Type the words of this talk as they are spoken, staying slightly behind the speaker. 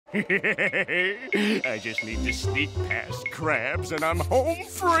I just need to sneak past Krabs and I'm home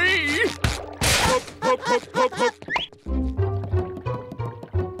free! Hup, hup, hup, hup, hup.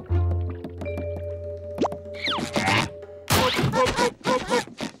 Hup, hup, hup, hup, hup.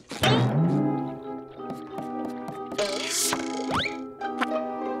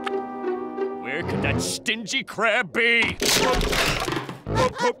 Where could that stingy crab be?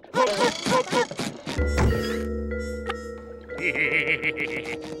 Hup, hup, hup, hup, hup, hup.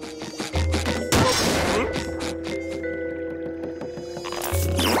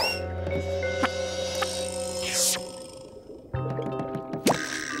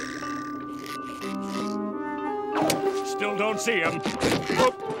 Still don't see him. Hup,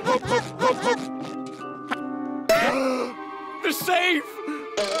 hup, hup, hup, hup. The safe!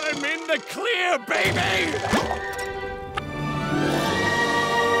 I'm in the clear, baby!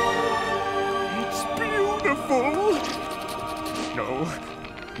 It's beautiful.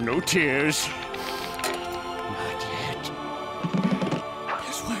 No tears. Not yet.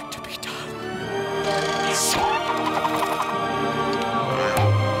 There's work to be done.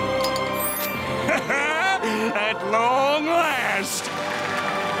 At long last!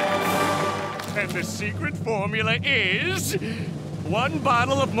 And the secret formula is 1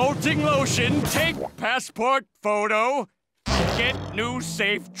 bottle of molting lotion, take passport photo, get new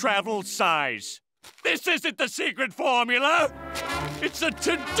safe travel size. This isn't the secret formula! It's a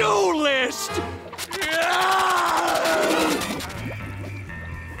to-do list!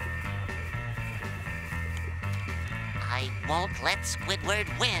 I won't let Squidward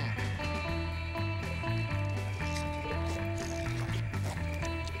win.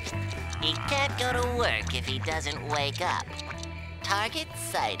 He can't go to work if he doesn't wake up. Target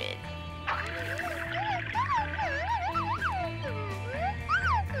sighted.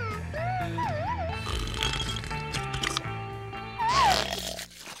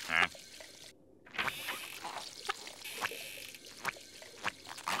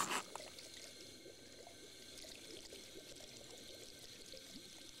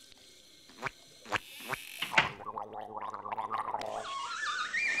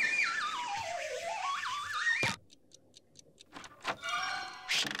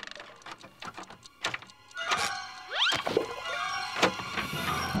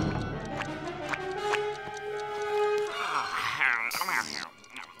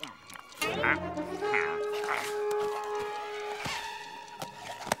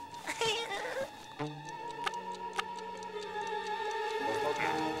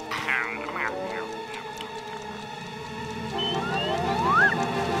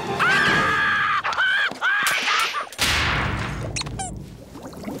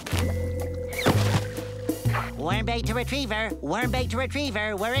 Wormbait to retriever. Wormbait to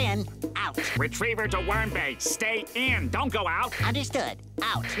retriever. We're in. Out. Retriever to wormbait. Stay in. Don't go out. Understood.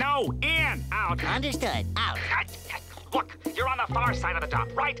 Out. No, in. Out. Understood. Out. Look, you're on the far side of the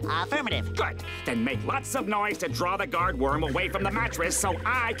top, right? Affirmative. Good. Then make lots of noise to draw the guard worm away from the mattress so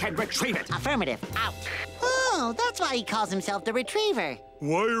I can retrieve it. Affirmative. Out. Oh, that's why he calls himself the retriever.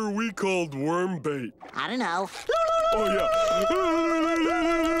 Why are we called wormbait? I don't know. Oh, yeah.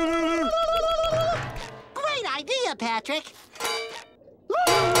 Great idea, Patrick.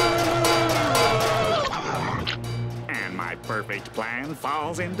 And my perfect plan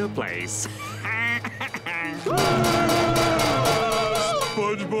falls into place.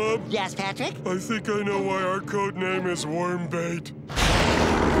 SpongeBob? Yes, Patrick? I think I know why our code name is Wormbait.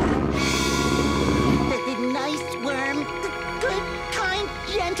 The nice worm. The good, kind,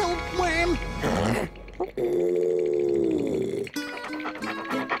 gentle worm.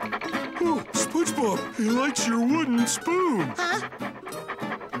 Oh, SpongeBob, he likes your wooden spoon. Huh?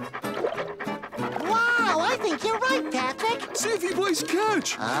 Wow, I think you're right, Patrick. See if he plays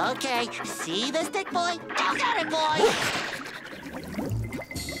catch. Okay, see the stick, boy? You got it, boy.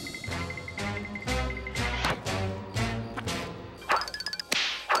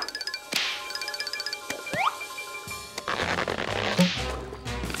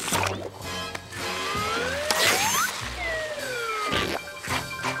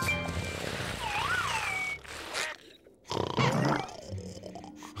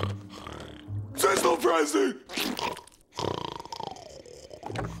 Sizzle frenzy!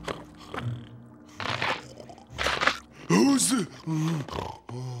 Who's the...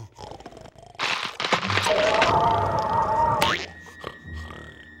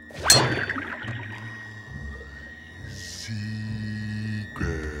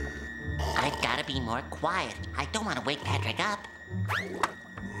 Secret. I've got to be more quiet. I don't want to wake Patrick up.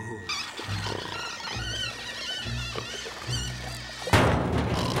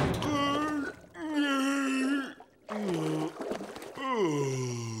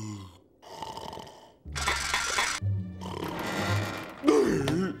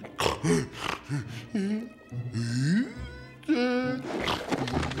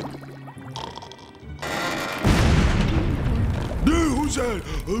 who's that?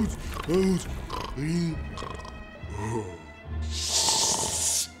 Who's...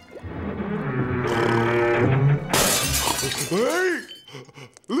 Hey!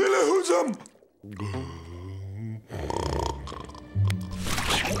 Lila, who's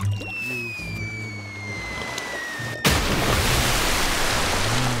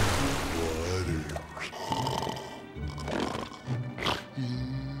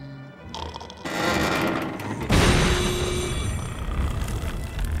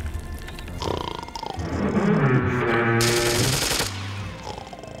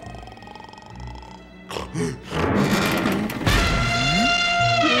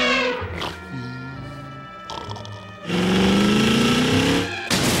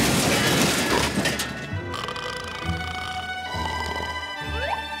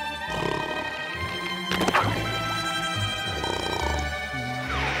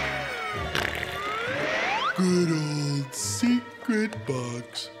Good old secret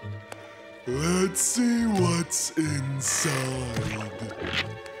box. Let's see what's inside.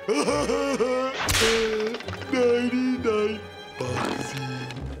 99 boxes.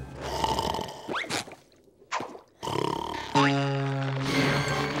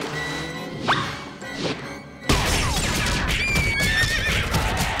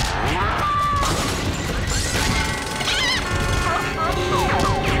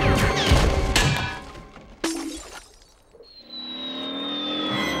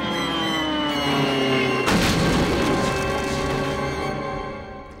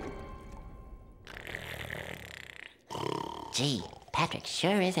 Gee, Patrick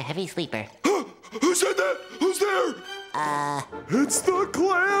sure is a heavy sleeper. Who said that? Who's there? It's the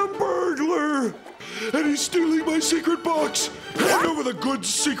clam burglar! And he's stealing my secret box! Hand over the good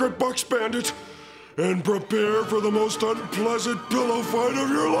secret box, bandit! And prepare for the most unpleasant pillow fight of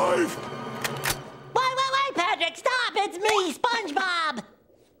your life! Wait, Patrick, stop! It's me, SpongeBob!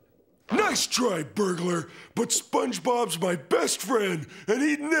 Nice try, burglar, but SpongeBob's my best friend, and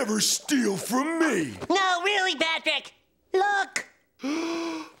he'd never steal from me! No, really, Patrick! Look!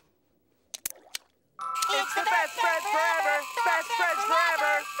 It's the best friends forever! Best friends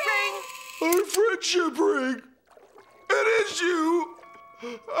forever! Ring! Our friendship ring! It is you!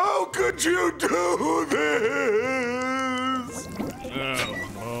 How could you do this? Oh,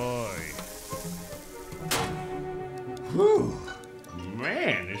 boy. Whew.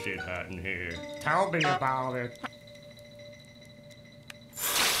 Man, is it hot in here. Tell me about it.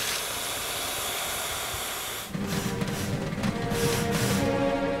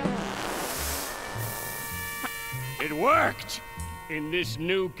 It worked! In this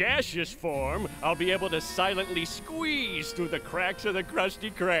new gaseous form, I'll be able to silently squeeze through the cracks of the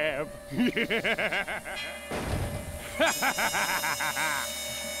Krusty Krab.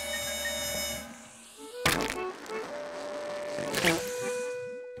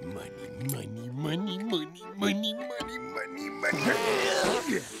 Money, money, money, money, money, money, money, money.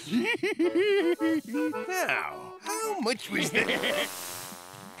 Now, how much was that?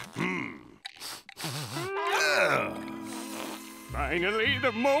 Oh. Finally,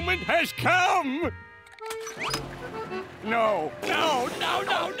 the moment has come! No, no, no,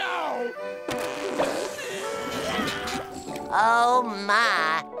 no, no! Oh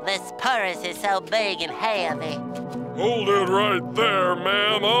my, this purse is so big and heavy. Hold it right there,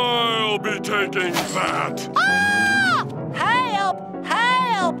 ma'am. I'll be taking that. Ah! Help!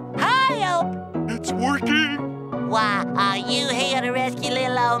 Help! Help! It's working. Why, are you here to rescue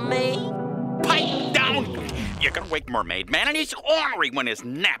little old me? Pipe down! You can wake Mermaid Man, and he's ornery when his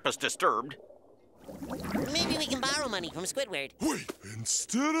nap is disturbed. Maybe we can borrow money from Squidward. Wait,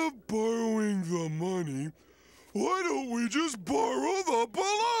 instead of borrowing the money, why don't we just borrow the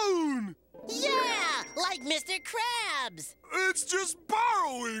balloon? Yeah, like Mr. Krabs. It's just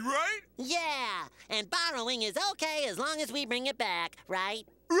borrowing, right? Yeah, and borrowing is okay as long as we bring it back, right?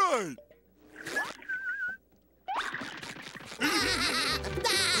 Right.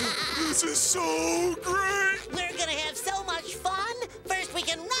 This is so great! We're gonna have so much fun. First, we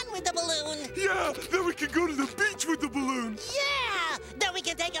can run with the balloon. Yeah, then we can go to the beach with the balloon. Yeah! Then we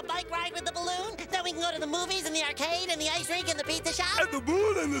can take a bike ride with the balloon. Then we can go to the movies and the arcade and the ice rink and the pizza shop. And the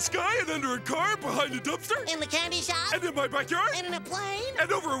moon and the sky and under a car behind a dumpster. In the candy shop. And in my backyard. And in a plane.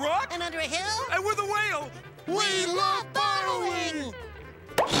 And over a rock. And under a hill. And with a whale. We love borrowing!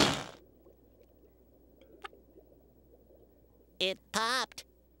 It popped.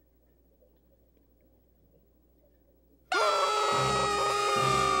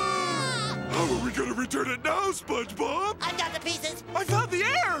 How are we gonna return it now, SpongeBob? I've got the pieces. I found the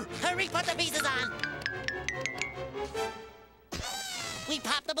air! Hurry, put the pieces on. We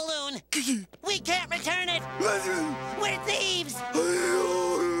popped the balloon. We can't return it. We're thieves.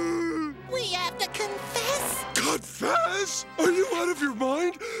 this? Are you out of your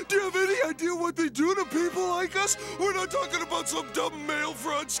mind? Do you have any idea what they do to people like us? We're not talking about some dumb mail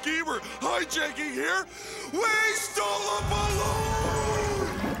fraud schemer hijacking here. We stole a balloon!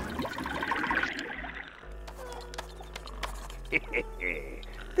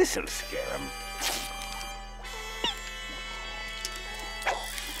 This'll scare him.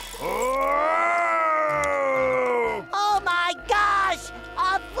 Oh! Oh my gosh!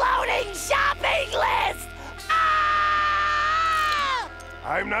 A floating shopping list! Ah!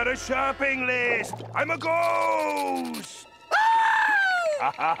 I'm not a shopping list. I'm a ghost.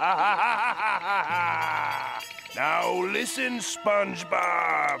 Now listen,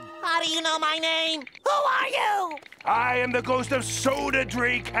 SpongeBob. How do you know my name? Who are you? I am the ghost of Soda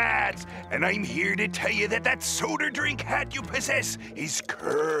Drink Hat, and I'm here to tell you that that soda drink hat you possess is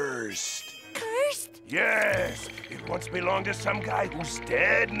cursed. Cursed? Yes, it once belonged to some guy who's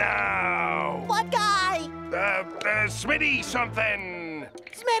dead now. What guy? Smitty something.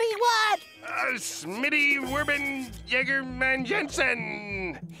 Smitty what? Smitty Werben Jaegerman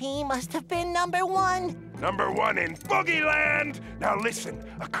Jensen. He must have been number one. Number one in Boogieland! Now listen,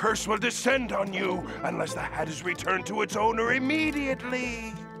 a curse will descend on you unless the hat is returned to its owner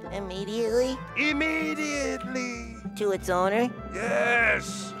immediately. Immediately? Immediately. To its owner?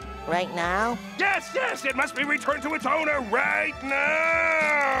 Yes. Right now? Yes, it must be returned to its owner right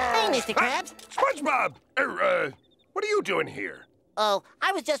now! Hey, Mr. Krabs. SpongeBob! What are you doing here? Oh,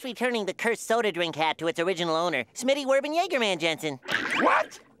 I was just returning the cursed soda drink hat to its original owner, Smitty Werben Jaegerman Jensen.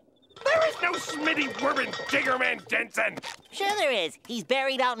 What? There is no Smitty Werben Jaegerman Jensen! Sure there is. He's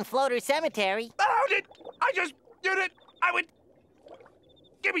buried out in Floater Cemetery. How did I just did it? I would...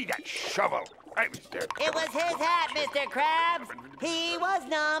 Give me that shovel. It was his hat, Mr. Krabs. He was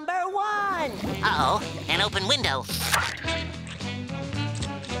number one. Uh-oh, an open window.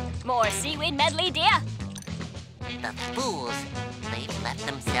 More seaweed medley, dear? The fools. They've left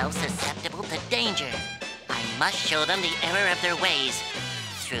themselves susceptible to danger. I must show them the error of their ways.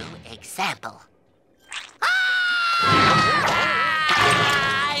 Through example. Ah!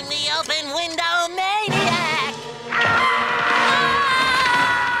 I'm the open window maniac! Ah!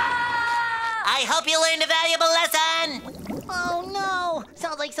 I hope you learned a valuable lesson! Oh, no.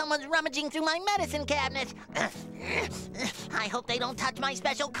 Sounds like someone's rummaging through my medicine cabinet. I hope they don't touch my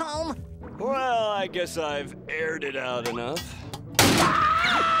special comb. Well, I guess I've aired it out enough.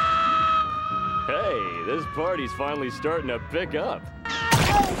 Hey, this party's finally starting to pick up.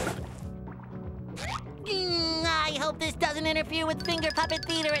 I hope this doesn't interfere with Finger Puppet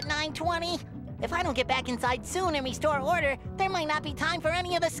Theater at 9:20. If I don't get back inside soon and restore order, there might not be time for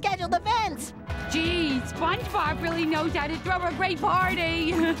any of the scheduled events. Gee, SpongeBob really knows how to throw a great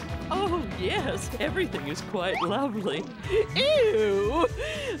party. Oh, yes, everything is quite lovely. Ew!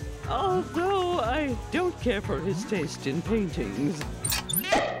 Although I don't care for his taste in paintings.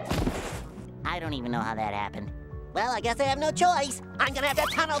 I don't even know how that happened. Well, I guess I have no choice. I'm gonna have to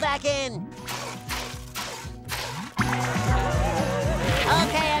tunnel back in.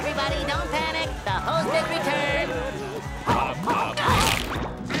 Okay, everybody, don't panic. The host has returned.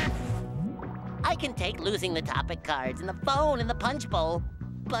 I can take losing the topic cards and the phone and the punch bowl,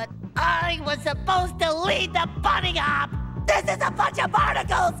 but I was supposed to lead the bunny hop. This is a bunch of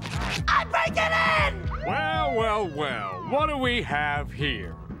barnacles. I'm breaking in. Well, what do we have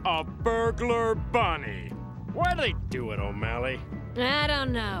here? A burglar bunny. Why do they do it, O'Malley? I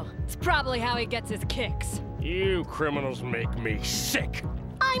don't know. It's probably how he gets his kicks. You criminals make me sick.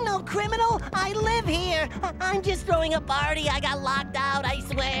 I'm no criminal. I live here. I'm just throwing a party. I got locked out, I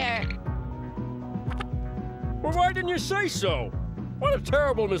swear. Well, why didn't you say so? What a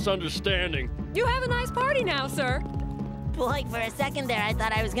terrible misunderstanding. You have a nice party now, sir. Boy, for a second there, I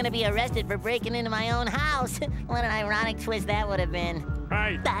thought I was gonna be arrested for breaking into my own house. What an ironic twist that would have been.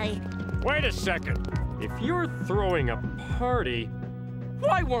 Hey, wait a second. If you're throwing a party,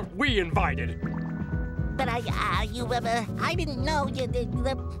 why weren't we invited? But I didn't know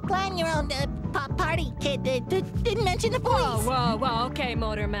the plan your own party kid didn't mention the police. Whoa, okay,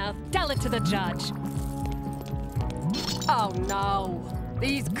 Motormouth. Tell it to the judge. Oh, no.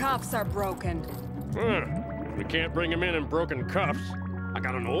 These cuffs are broken. We can't bring him in broken cuffs. I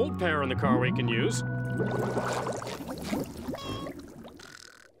got an old pair in the car we can use.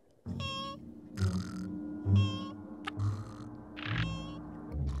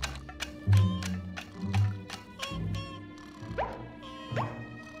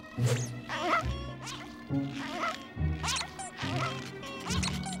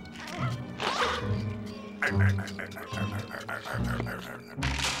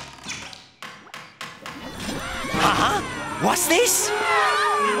 What's this?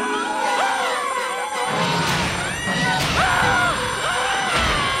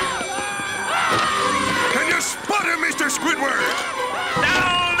 Squidward!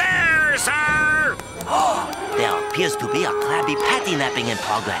 Down there, sir! There appears to be a Krabby Patty napping in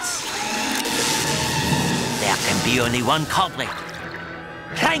progress. There can be only one culprit.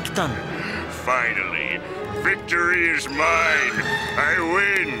 Plankton! Finally, victory is mine. I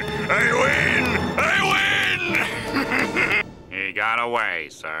win! I win! He got away,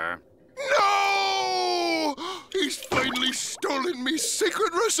 sir. No! He's finally stolen me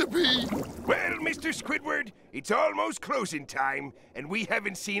secret recipe. Well, Mr. Squidward, it's almost closing time, and we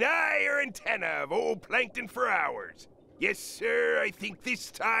haven't seen eye or antenna of old Plankton for hours. Yes, sir, I think this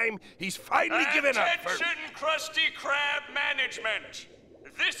time he's finally given up for... Attention, Krusty Krab management!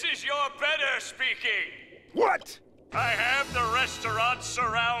 This is your better speaking. What? I have the restaurant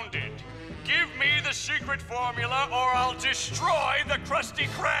surrounded. Give me the secret formula or I'll destroy the Krusty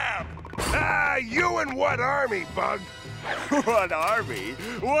Krab. Ah, you and what army, Bug? What army?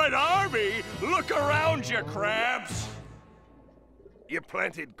 What army? Look around you, Krabs. You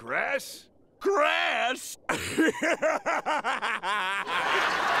planted grass? Grass?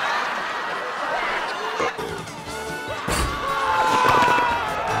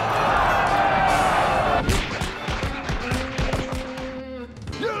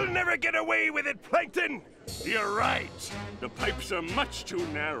 You'll never get away with it, Plankton! You're right. The pipes are much too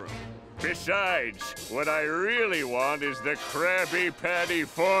narrow. Besides, what I really want is the Krabby Patty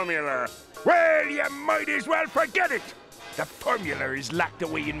formula. Well, you might as well forget it! The formula is locked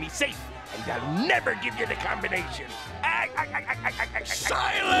away in me safe, and I'll never give you the combination.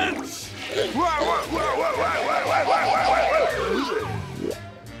 Silence!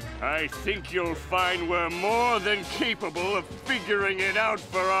 I think you'll find we're more than capable of figuring it out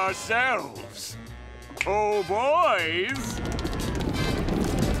for ourselves. Oh, boys!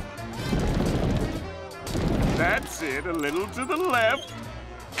 That's it, a little to the left.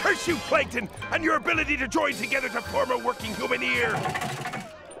 Curse you, Plankton, and your ability to join together to form a working human ear!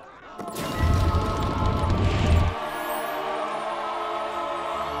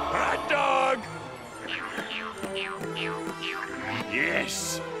 Hot dog!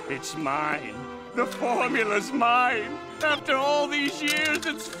 Yes, it's mine. The formula's mine. After all these years,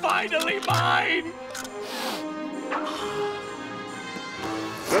 it's finally mine!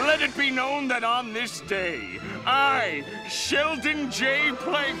 Let it be known that on this day, I, Sheldon J.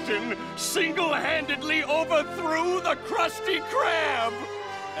 Plankton, single-handedly overthrew the Krusty Krab!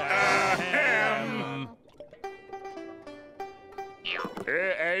 Ahem.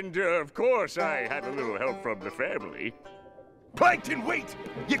 And, of course, I had a little help from the family. Plankton, wait!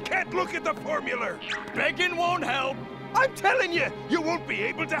 You can't look at the formula! Begging won't help. I'm telling you, you won't be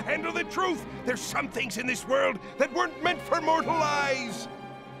able to handle the truth! There's some things in this world that weren't meant for mortal eyes!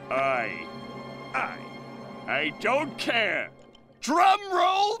 I don't care. Drum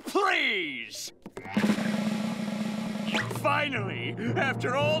roll, please! Finally,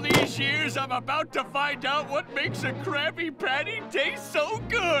 after all these years, I'm about to find out what makes a Krabby Patty taste so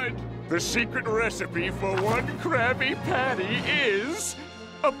good. The secret recipe for one Krabby Patty is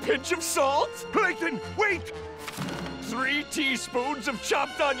a pinch of salt. Plankton, wait! 3 teaspoons of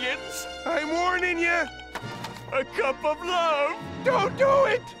chopped onions. I'm warning you! A cup of love. Don't do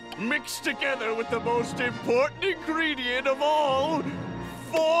it! Mixed together with the most important ingredient of all,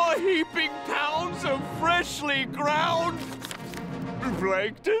 4 heaping pounds of freshly ground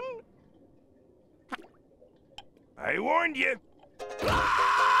Plankton? I warned you.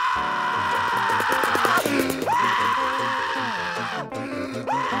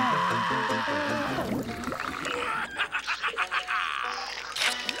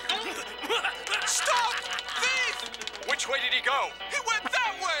 Stop! Thief! Which way did he go? He went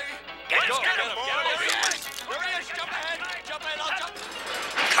that way! Get him, boys! Maria's jump ahead! Jump ahead, I'll jump!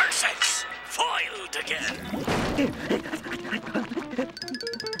 Curses! Foiled again!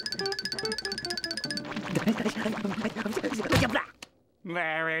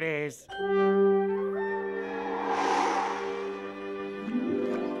 There it is.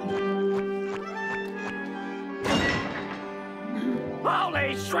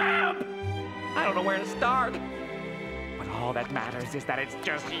 Holy shrimp! I don't know where to start. But all that matters is that it's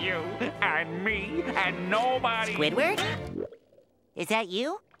just you and me and nobody. Squidward? Is that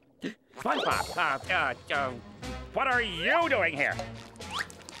you? SpongeBob, what are you doing here?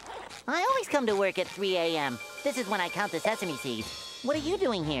 I always come to work at 3 a.m. This is when I count the sesame seeds. What are you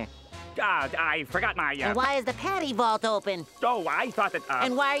doing here? I forgot my, And why is the patty vault open? Oh, I thought that,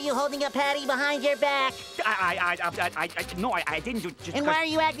 And why are you holding a patty behind your back? No, I didn't do just... And why are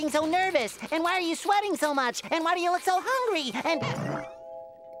you acting so nervous? And why are you sweating so much? And why do you look so hungry? And...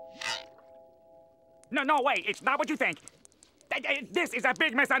 No, wait, it's not what you think. This is a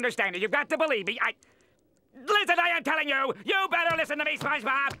big misunderstanding. You've got to believe me. Listen, I am telling you! You better listen to me,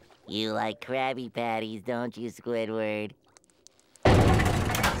 SpongeBob! You like Krabby Patties, don't you, Squidward?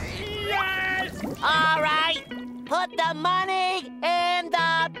 Yes! All right, put the money in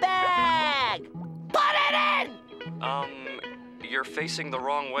the bag! Put it in! You're facing the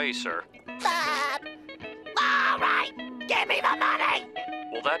wrong way, sir. All right, give me the money!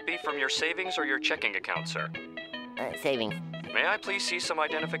 Will that be from your savings or your checking account, sir? Savings. May I please see some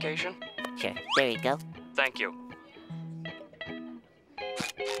identification? Sure, there you go. Thank you.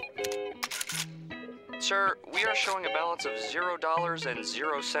 Sir, we are showing a balance of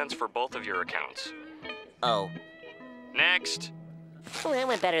 $0.00 for both of your accounts. Oh. Next. Well, that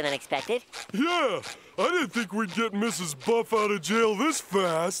went better than expected. Yeah, I didn't think we'd get Mrs. Buff out of jail this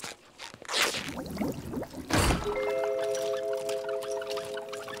fast.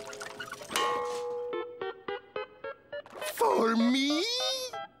 For me?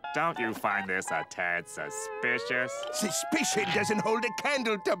 Don't you find this a tad suspicious? Suspicion doesn't hold a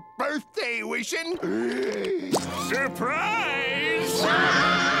candle to birthday wishing. Surprise!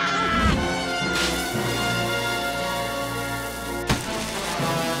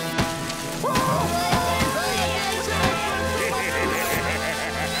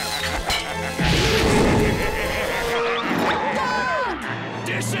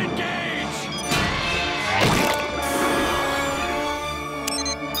 Disengage!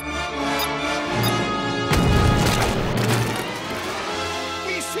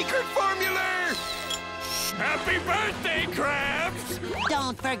 Secret formula! Happy birthday, Krabs!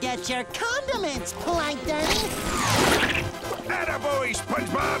 Don't forget your condiments, Plankton! Attaboy,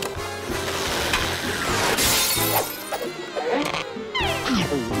 SpongeBob!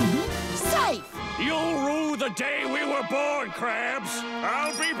 Safe! You'll rue the day we were born, Krabs!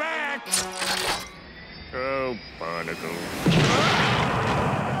 I'll be back! Oh, barnacle.